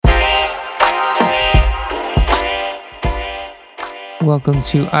Welcome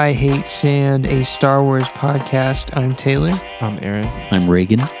to I Hate Sand, a Star Wars podcast. I'm Taylor. I'm Aaron. I'm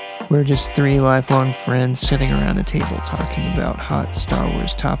Reagan. We're just three lifelong friends sitting around a table talking about hot Star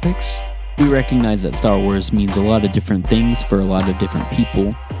Wars topics. We recognize that Star Wars means a lot of different things for a lot of different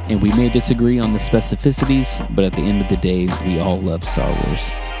people, and we may disagree on the specificities, but at the end of the day, we all love Star Wars.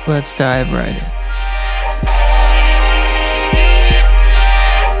 Let's dive right in.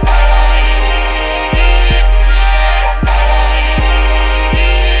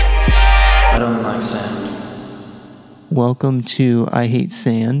 I don't like sand. Welcome to I Hate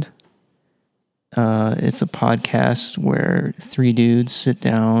Sand. It's a podcast where three dudes sit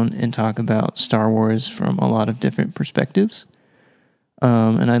down and talk about Star Wars from a lot of different perspectives.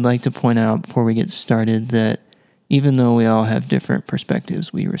 And I'd like to point out before we get started that even though we all have different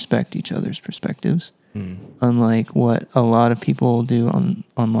perspectives, we respect each other's perspectives. Unlike what a lot of people do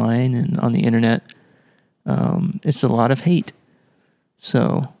online and on the internet, it's a lot of hate.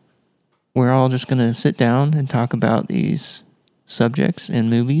 So we're all just going to sit down and talk about these subjects and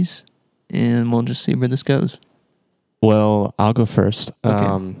movies, and we'll just see where this goes. Well, I'll go first.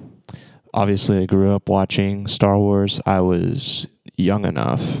 Okay. Obviously, I grew up watching Star Wars. I was young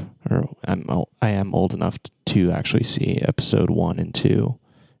enough, or I am old enough to actually see episode 1 and 2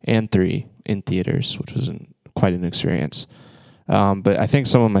 and 3 in theaters, which was quite an experience. But I think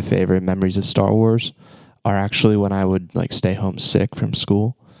some of my favorite memories of Star Wars are actually when I would stay home sick from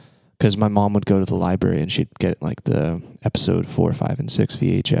school. Because my mom would go to the library and she'd get the episode 4, 5, and 6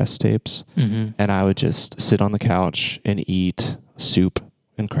 VHS tapes. Mm-hmm. And I would just sit on the couch and eat soup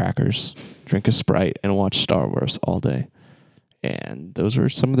and crackers, drink a Sprite, and watch Star Wars all day. And those were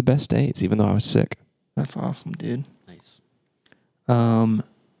some of the best days, even though I was sick. That's awesome, dude. Nice.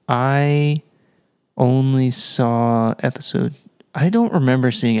 I only saw I don't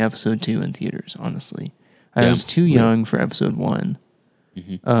remember seeing episode 2 in theaters, honestly. I was too young for episode 1.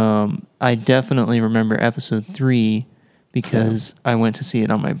 Mm-hmm. I definitely remember episode 3 because I went to see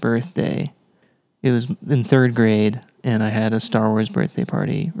it on my birthday. It was in 3rd grade, and I had a Star Wars birthday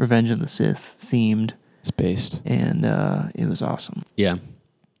party, Revenge of the Sith themed. It's based. And it was awesome. Yeah.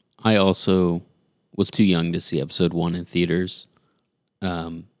 I also was too young to see episode 1 in theaters.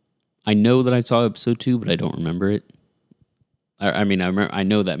 I know that I saw episode 2, but I don't remember it. I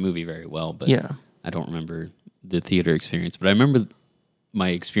know that movie very well, but Yeah. I don't remember the theater experience. But I remember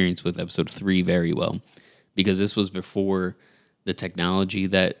my experience with episode 3 very well, because this was before the technology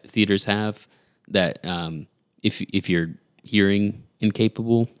that theaters have, that if you're hearing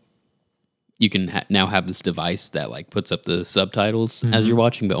incapable, you can now have this device that puts up the subtitles as you're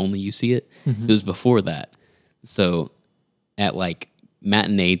watching, but only you see it. It was before that. So at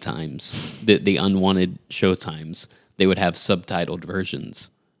matinee times, the unwanted show times, they would have subtitled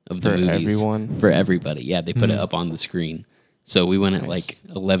versions of the movies. Everyone? For everybody. Yeah, they put it up on the screen. So we went at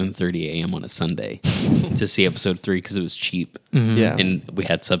 11:30 a.m. on a Sunday to see episode 3 because it was cheap. Yeah. And we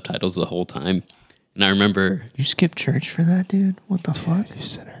had subtitles the whole time. And I remember... You skipped church for that, dude? What the fuck? You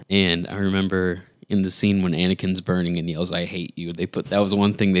sinner. And I remember in the scene when Anakin's burning and yells, "I hate you," that was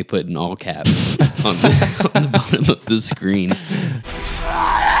one thing they put in all caps on the bottom of the screen.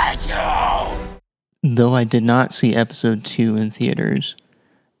 Though I did not see episode 2 in theaters,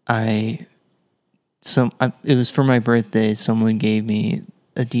 it was for my birthday. Someone gave me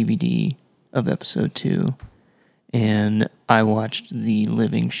a DVD of episode 2, and I watched the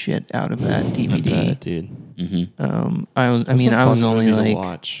living shit out of that DVD. Dude. Mm-hmm. I was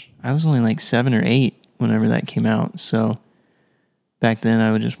only 7 or 8 whenever that came out. So back then,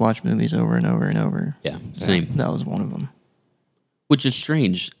 I would just watch movies over and over and over. Yeah, same. That was one of them. Which is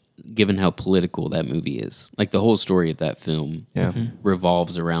strange, given how political that movie is. The whole story of that film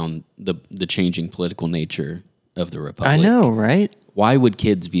revolves around the changing political nature of the Republic. I know, right? Why would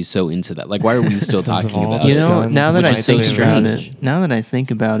kids be so into that? Why are we still talking about You it? know, guns, now that which I is so think about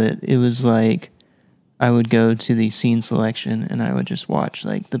strange. it, it was I would go to the scene selection and I would just watch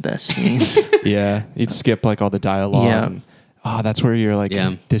the best scenes. Yeah. You'd skip all the dialogue. Yeah. And, that's where your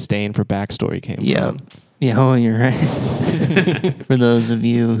Yeah. disdain for backstory came Yeah. from. Yeah, oh, you're right. For those of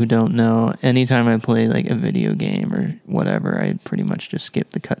you who don't know, anytime I play a video game or whatever, I pretty much just skip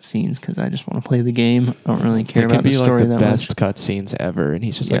the cutscenes because I just want to play the game. I don't really care about the story the that best cutscenes ever, and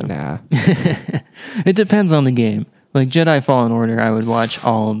he's just Yeah. nah. much. It depends on the game. Jedi Fallen Order, I would watch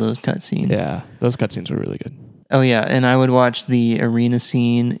all of those cutscenes. Yeah, those cutscenes were really good. Oh yeah, and I would watch the arena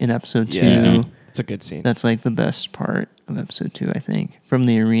scene in episode 2. Yeah, it's a good scene. That's the best part of episode 2, I think. From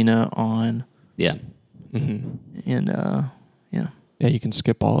the arena on. Yeah. And yeah. Yeah, you can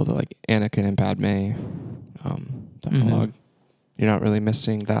skip all of the Anakin and Padme dialogue. You're not really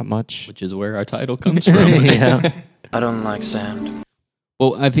missing that much. Which is where our title comes from. Yeah. I don't like sand.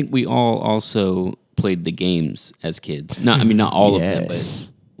 Well, I think we all also played the games as kids. Not all of them, Yes.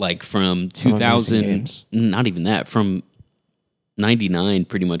 but like from Some amazing 2000, games. not even that, from 99,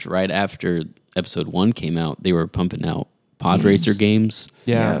 pretty much right after episode 1 came out, they were pumping out Pod Racer games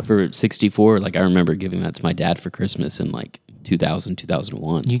Yeah. for 64. Like, I remember giving that to my dad for Christmas in like 2000,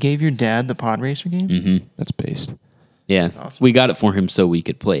 2001. You gave your dad the Pod Racer game? Mm-hmm. That's based. Yeah. awesome. We got it for him so we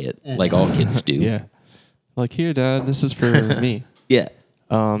could play it, like all kids do. Yeah. Like, here, Dad, this is for me. Yeah.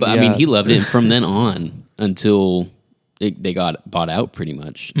 But I mean, he loved it. And from then on until they got bought out pretty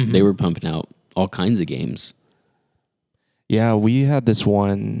much, they were pumping out all kinds of games. Yeah, we had this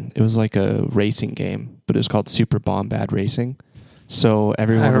one. It was like a racing game, but it was called Super Bombad Racing. So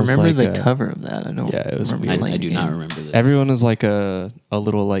everyone I remember was like the cover of that. I don't. Yeah, it was remember weird. playing I the do not game. remember this. Everyone was like a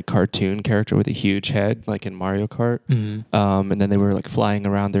little like cartoon character with a huge head, like in Mario Kart. And then they were like flying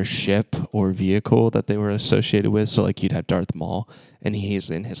around their ship or vehicle that they were associated with. So like you'd have Darth Maul, and he's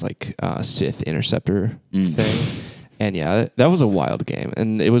in his like Sith interceptor thing. And yeah, that was a wild game,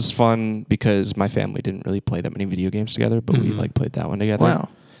 and it was fun because my family didn't really play that many video games together, but we like played that one together. Wow.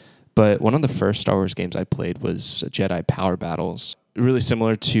 But one of the first Star Wars games I played was Jedi Power Battles. Really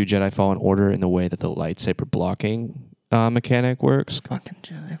similar to Jedi Fallen Order in the way that the lightsaber blocking mechanic works. Fucking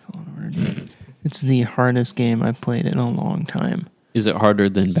Jedi Fallen Order. Dude. It's the hardest game I've played in a long time. Is it harder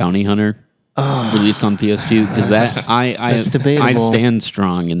than Bounty Hunter released on PS2? Because that's I debatable. stand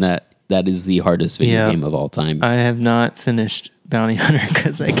strong in that is the hardest video game of all time. I have not finished Bounty Hunter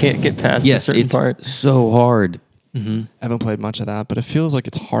because I can't get past a certain it's part. so hard. I haven't played much of that, but it feels like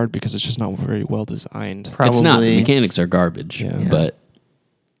it's hard because it's just not very well designed. Probably. It's not. The mechanics are garbage, Yeah. but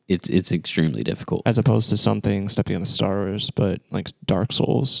it's extremely difficult. As opposed to something stepping on a Star Wars, but like Dark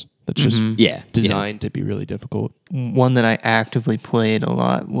Souls, that's just Yeah. designed to be really difficult. One that I actively played a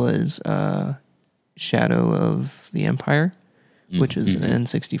lot was Shadow of the Empire, which is an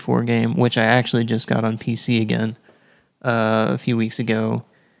N64 game, which I actually just got on PC again a few weeks ago,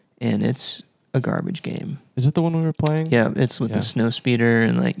 and it's a garbage game. Is it the one we were playing? Yeah, it's with the snow speeder,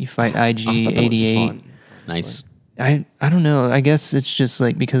 and like you fight I thought that was IG-88. fun. Nice. I don't know. I guess it's just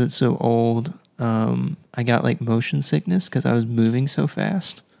like because it's so old, I got like motion sickness because I was moving so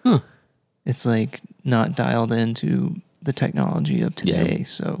fast. Huh. It's like not dialed into the technology of today.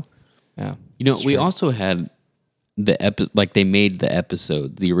 So Yeah. You know, It's we true. also had they made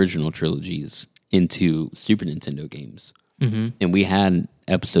the original trilogies into Super Nintendo games. And we had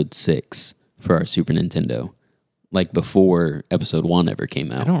episode 6 for our Super Nintendo, like before episode 1 ever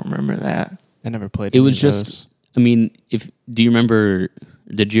came out. I don't remember that. I never played It any was of just, those. I mean, do you remember,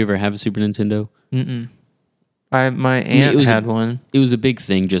 did you ever have a Super Nintendo? My aunt it was had one. It was a big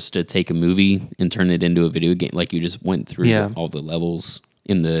thing just to take a movie and turn it into a video game. Like you just went through Yeah. all the levels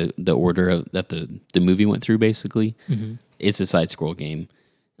in the order that the movie went through, basically. It's a side-scroll game.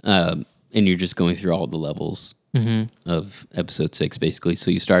 And you're just going through all the levels of episode 6, basically.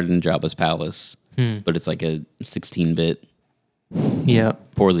 So you started in Jabba's palace, but it's like a 16-bit, Yeah.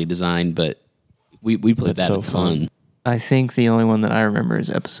 poorly designed, but we played That's that so a ton. fun. I think the only one that I remember is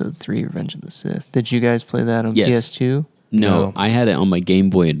episode 3, Revenge of the Sith. Did you guys play that on Yes. PS2? No, I had it on my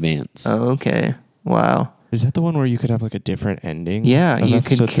Game Boy Advance. Oh, okay. Wow. Is that the one where you could have like a different ending? Yeah, of you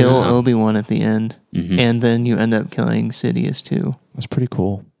could episode kill 3? Obi-Wan at the end, and then you end up killing Sidious too. That's pretty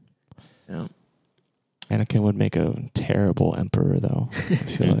cool. Yeah. Anakin would make a terrible emperor, though. I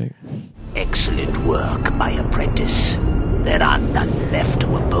feel like. Excellent work, my apprentice. There are none left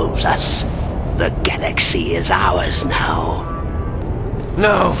to oppose us. The galaxy is ours now.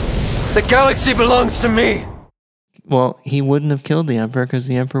 No! The galaxy belongs to me! Well, he wouldn't have killed the Emperor because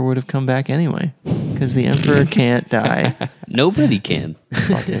the Emperor would have come back anyway. Because the Emperor can't die. Nobody can.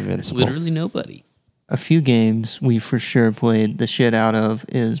 Fucking invincible. Literally nobody. A few games we for sure played the shit out of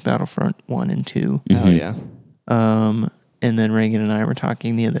is Battlefront 1 and 2. Oh yeah. And then Reagan and I were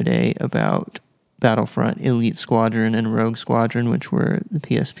talking the other day about Battlefront Elite Squadron and Rogue Squadron, which were the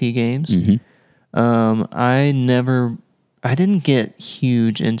PSP games. I didn't get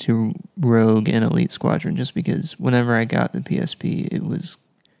huge into Rogue and Elite Squadron just because whenever I got the PSP, it was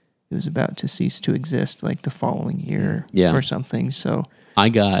about to cease to exist like the following year or something. So I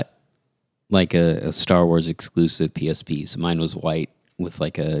got like a Star Wars exclusive PSP. So mine was white with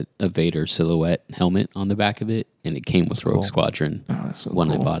like a Vader silhouette helmet on the back of it, and it came with Rogue Squadron that's so when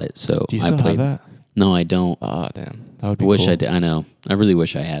I cool. bought it. So Do you I still played. have that? No, I don't. Oh damn. That would be I wish cool. I did. I know. I really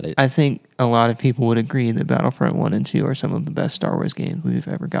wish I had it. I think a lot of people would agree that Battlefront 1 and 2 are some of the best Star Wars games we've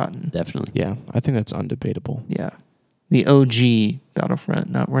ever gotten. Definitely. Yeah, I think that's undebatable. Yeah. The OG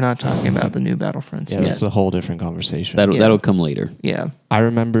Battlefront. We're not talking about the new Battlefronts. Yeah, yet. that's a whole different conversation. That'll come later. Yeah. I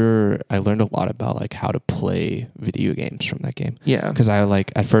remember I learned a lot about like how to play video games from that game. Yeah. Because I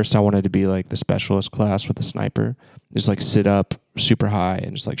like at first I wanted to be like the specialist class with the sniper, just like sit up super high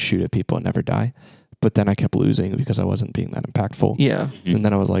and just like shoot at people and never die. But then I kept losing because I wasn't being that impactful. Yeah. And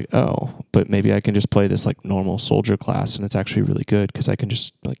then I was like, oh, but maybe I can just play this like normal soldier class, and it's actually really good because I can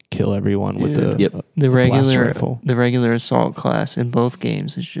just like kill everyone with the Yep. The blaster regular rifle. the regular assault class in both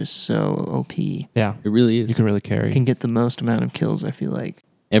games is just so OP. You Yeah, It really is. you can really carry. can get the most amount of kills, I feel like.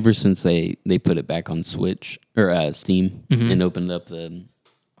 Ever since they put it back on Switch or Steam and opened up the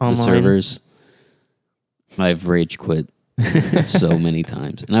Online. servers, I've rage quit so many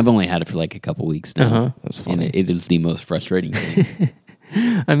times, and I've only had it for like a couple weeks now. Uh-huh. That's And funny. it is the most frustrating thing.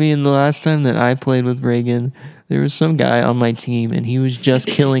 I mean, the last time that I played with Reagan, there was some guy on my team and he was just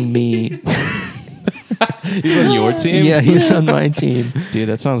killing me. He's on your team? Yeah, he was on my team. Dude,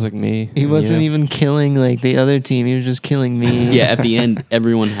 that sounds like me. He and wasn't you. even killing like the other team. He was just killing me. Yeah, at the end,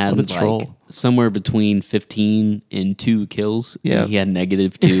 everyone had What a like troll. somewhere between 15 and 2 kills. Yeah. And he had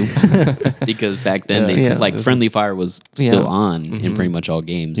 -2 because back then they Yeah. like This friendly fire was still Yeah. on in pretty much all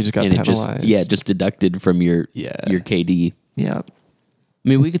games. You just got and penalized. it just deducted from your KD. Yeah. I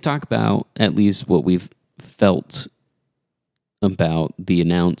mean, we could talk about at least what we've felt about the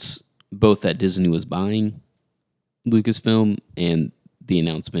announce, both that Disney was buying Lucasfilm and the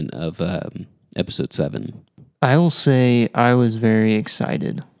announcement of Episode 7. I will say I was very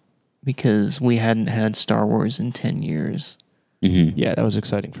excited because we hadn't had Star Wars in 10 years. Mm-hmm. Yeah, that was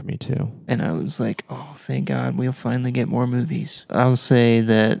exciting for me too. And I was like, oh, thank God, we'll finally get more movies. I will say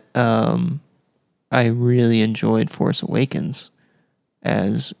that I really enjoyed Force Awakens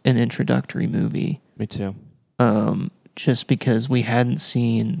as an introductory movie, Me too. just because we hadn't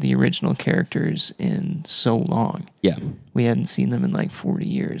seen the original characters in so long. Yeah. We hadn't seen them in like 40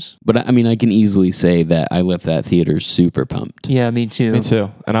 years. But I mean, I can easily say that I left that theater super pumped. Yeah, me too. Me too.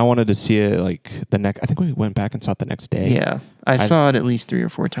 And I wanted to see it like the next. I think we went back and saw it the next day. Yeah. I saw it at least 3 or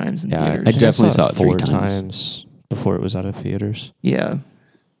 4 times in theaters. I definitely saw saw it 3 4 times. before it was out of theaters. Yeah.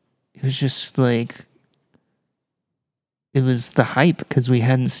 It was just like, it was the hype because we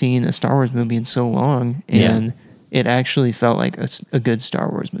hadn't seen a Star Wars movie in so long. And it actually felt like a good Star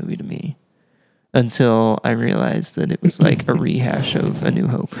Wars movie to me until I realized that it was like a rehash of A New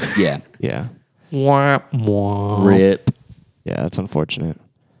Hope. Yeah. Yeah. Wah, wah. Rip. Yeah, that's unfortunate.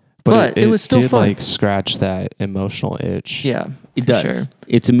 But it was still did fun. like scratch that emotional itch. Yeah. It for does. Sure.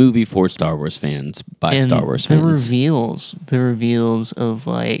 It's a movie for Star Wars fans by And Star Wars the fans. reveals of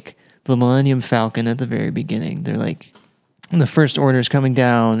like the Millennium Falcon at the very beginning. They're like, the First Order's coming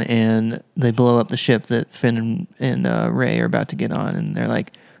down and they blow up the ship that Finn and Rey are about to get on. And they're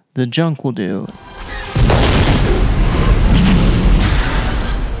like, the junk will do.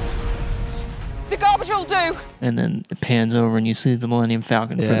 The garbage will do. And then it pans over and you see the Millennium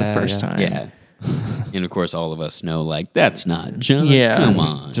Falcon for the Yeah, first yeah. time. Yeah. And of course, all of us know, like, that's not junk. Yeah. Come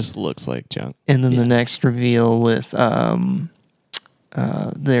on. Just looks like junk. And then Yeah. the next reveal with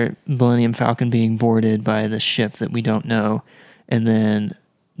their Millennium Falcon being boarded by the ship that we don't know, and then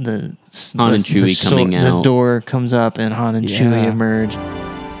Han and Chewie coming The out. door comes up and Han and Chewie Yeah. emerge.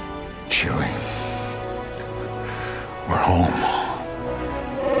 Chewie, we're home.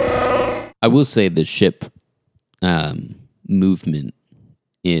 I will say the ship movement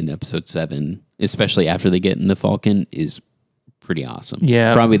in Episode 7, especially after they get in the Falcon, is pretty awesome.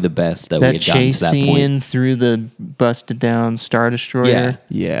 Yeah. Probably the best that we That had gotten chase to that scene point. through the busted down Star Destroyer. Yeah.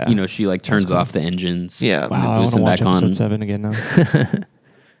 Yeah. You know, she like turns off the engines. Yeah. wow, I boost want to them watch back on. episode 7 again now.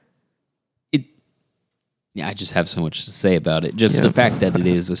 Yeah, I just have so much to say about it. Just Yeah. the fact that it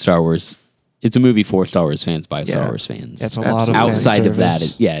is a Star Wars, it's a movie for Star Wars fans by Star Yeah. Wars fans. That's a lot of Outside of that,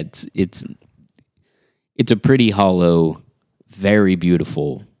 fan service. it's a pretty hollow, very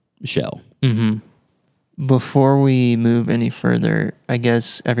beautiful shell. Before we move any further, I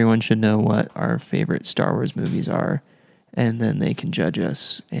guess everyone should know what our favorite Star Wars movies are, and then they can judge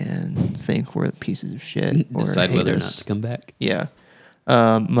us and think we're pieces of shit or Decide hate whether or us. not to come back. Yeah.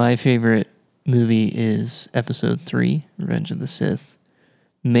 My favorite movie is Episode 3, Revenge of the Sith.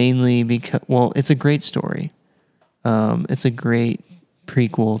 Mainly because, well, it's a great story. It's a great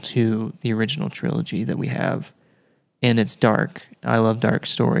prequel to the original trilogy that we have. And it's dark. I love dark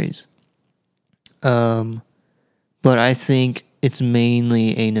stories. But I think it's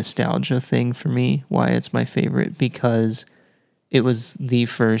mainly a nostalgia thing for me, why it's my favorite, because it was the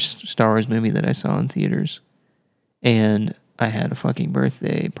first Star Wars movie that I saw in theaters. And I had a fucking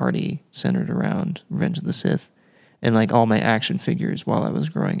birthday party centered around Revenge of the Sith. And like all my action figures while I was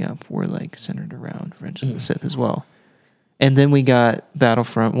growing up were like centered around Revenge of the Sith as well. And then we got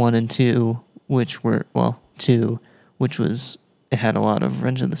Battlefront 1 and 2, which were, 2, which was, it had a lot of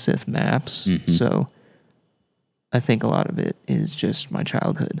Revenge of the Sith maps. So I think a lot of it is just my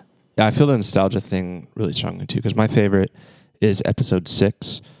childhood. Yeah, I feel the nostalgia thing really strongly too, because my favorite is episode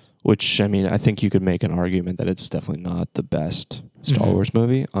 6, which, I mean, I think you could make an argument that it's definitely not the best Star Wars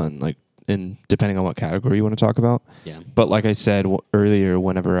movie depending on what category you want to talk about. Yeah. But like I said earlier,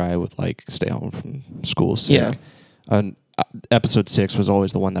 whenever I would like stay home from school sick, episode 6 was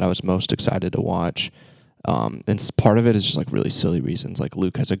always the one that I was most excited to watch. And part of it is just like really silly reasons, like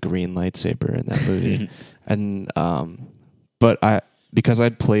Luke has a green lightsaber in that movie, and but because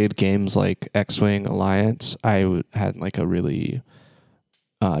I'd played games like X-Wing Alliance, I had like a really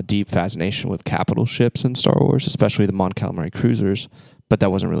deep fascination with capital ships in Star Wars, especially the Mon Calamari cruisers. But that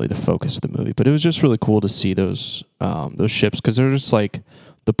wasn't really the focus of the movie. But it was just really cool to see those ships, because they're just like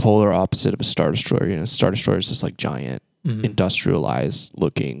the polar opposite of a Star Destroyer. You know, Star Destroyer is just like giant, industrialized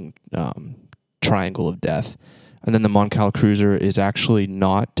looking triangle of death, and then the Mon Cal cruiser is actually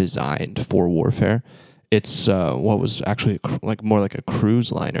not designed for warfare. It's what was actually more like a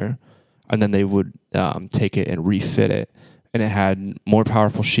cruise liner, and then they would take it and refit it, and it had more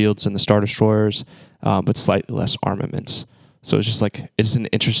powerful shields than the Star Destroyers, but slightly less armaments. So it's just like, it's an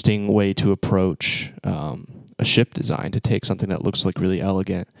interesting way to approach a ship design, to take something that looks like really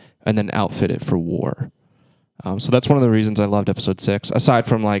elegant and then outfit it for war. So that's one of the reasons I loved episode 6, aside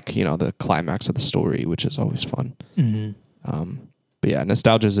from like, you know, the climax of the story, which is always fun. But yeah,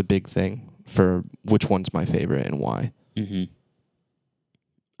 nostalgia is a big thing for which one's my favorite and why.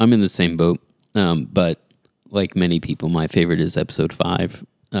 I'm in the same boat, but like many people, my favorite is episode 5,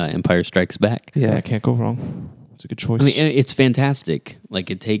 Empire Strikes Back. Yeah, I can't go wrong. It's a good choice. I mean, it's fantastic. Like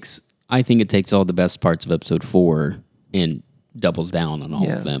I think it takes all the best parts of episode 4 and doubles down on all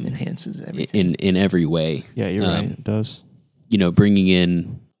of them. Enhances everything. In every way. Yeah, you're right. It does. You know, bringing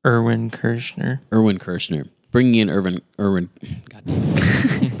in Irwin Kershner. Bringing in Irwin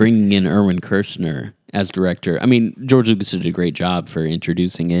Kershner as director. I mean, George Lucas did a great job for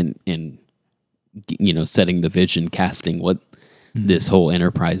introducing it and, you know, setting the vision, casting what this whole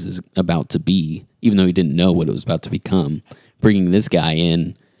enterprise is about to be, even though he didn't know what it was about to become. Bringing this guy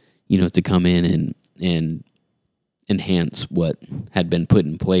in, you know, to come in and enhance what had been put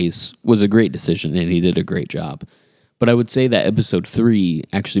in place was a great decision, and he did a great job. But I would say that episode 3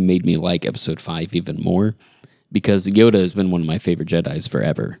 actually made me like episode 5 even more, because Yoda has been one of my favorite Jedis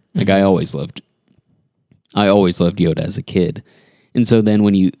forever. Like I always loved Yoda as a kid. And so then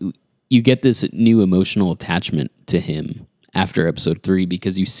when you get this new emotional attachment to him after episode 3,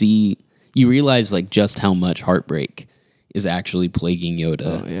 because you realize like just how much heartbreak is actually plaguing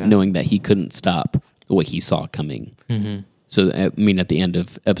Yoda, knowing that he couldn't stop what he saw coming. So, I mean, at the end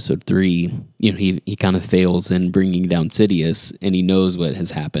of episode 3, you know, he kind of fails in bringing down Sidious, and he knows what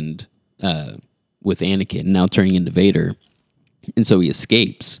has happened with Anakin, now turning into Vader. And so he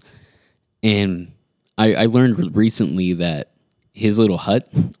escapes. And I learned recently that his little hut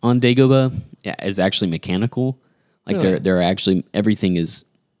on Dagobah is actually mechanical. Like there are actually, everything is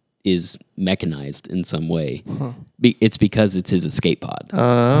mechanized in some way. It's because it's his escape pod.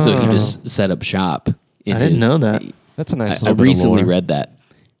 So he just set up shop. I didn't know that. That's a nice I little bit of recently lore. read that.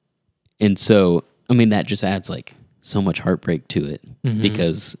 And so, I mean, that just adds like so much heartbreak to it,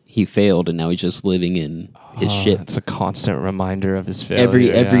 because he failed and now he's just living in his ship. It's a constant reminder of his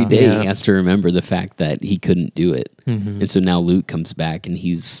failure. Every day Yeah. he has to remember the fact that he couldn't do it. And so now Luke comes back, and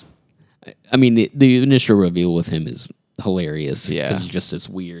I mean, the initial reveal with him is hilarious. Yeah. Because he's just this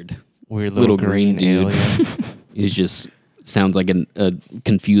weird little green dude. alien. He just sounds like a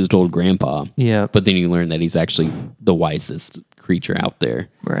confused old grandpa. Yeah. But then you learn that he's actually the wisest creature out there.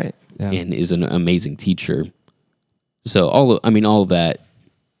 Right. Yeah. And is an amazing teacher. So all of that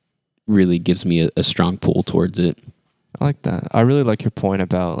really gives me a strong pull towards it. I like that. I really like your point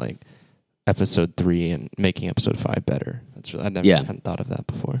about like episode 3 and making episode 5 better. That's really, hadn't thought of that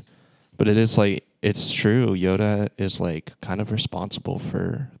before. But it is like, it's true. Yoda is like kind of responsible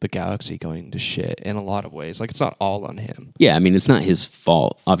for the galaxy going to shit in a lot of ways. Like, it's not all on him. Yeah, I mean, it's not his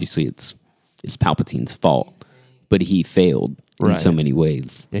fault. Obviously, it's Palpatine's fault. But he failed in so many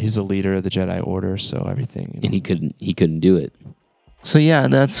ways. Yeah, he's a leader of the Jedi Order, so everything. You know. And he couldn't do it. So yeah,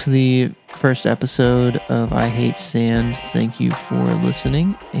 that's the first episode of I Hate Sand. Thank you for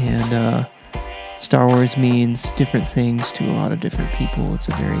listening. And Star Wars means different things to a lot of different people. It's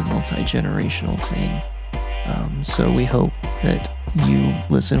a very multi-generational thing. So we hope that you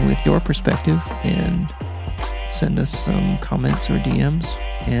listen with your perspective and send us some comments or DMs.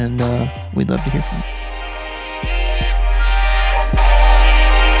 And we'd love to hear from you.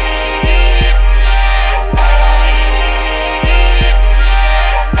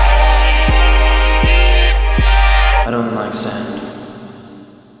 Hate Sand.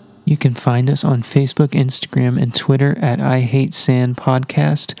 You can find us on Facebook, Instagram, and Twitter at I Hate Sand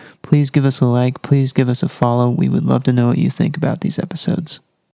Podcast. Please give us a like. Please give us a follow. We would love to know what you think about these episodes.